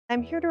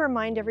I'm here to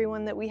remind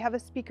everyone that we have a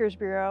Speakers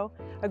Bureau,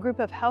 a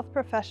group of health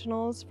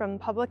professionals from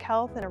public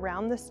health and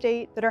around the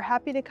state that are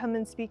happy to come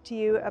and speak to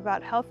you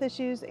about health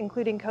issues,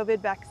 including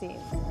COVID vaccines.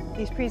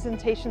 These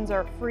presentations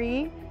are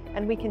free,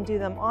 and we can do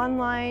them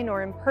online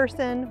or in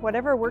person,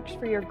 whatever works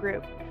for your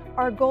group.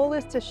 Our goal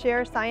is to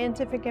share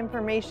scientific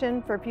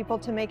information for people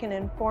to make an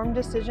informed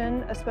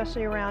decision,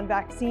 especially around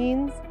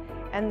vaccines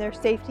and their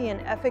safety and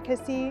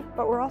efficacy,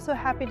 but we're also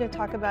happy to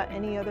talk about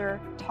any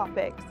other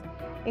topics,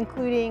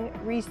 including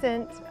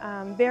recent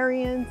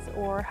variants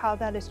or how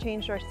that has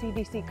changed our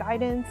CDC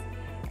guidance,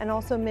 and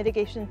also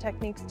mitigation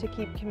techniques to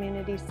keep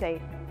communities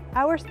safe.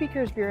 Our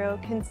Speakers Bureau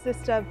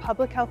consists of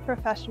public health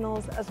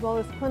professionals as well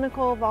as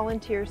clinical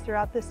volunteers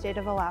throughout the state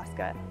of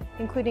Alaska,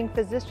 including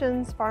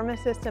physicians,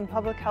 pharmacists, and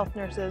public health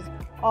nurses,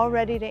 all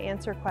ready to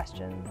answer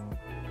questions.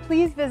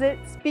 Please visit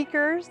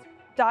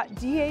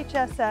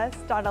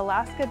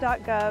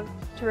speakers.dhss.alaska.gov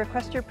to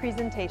request your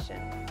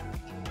presentation.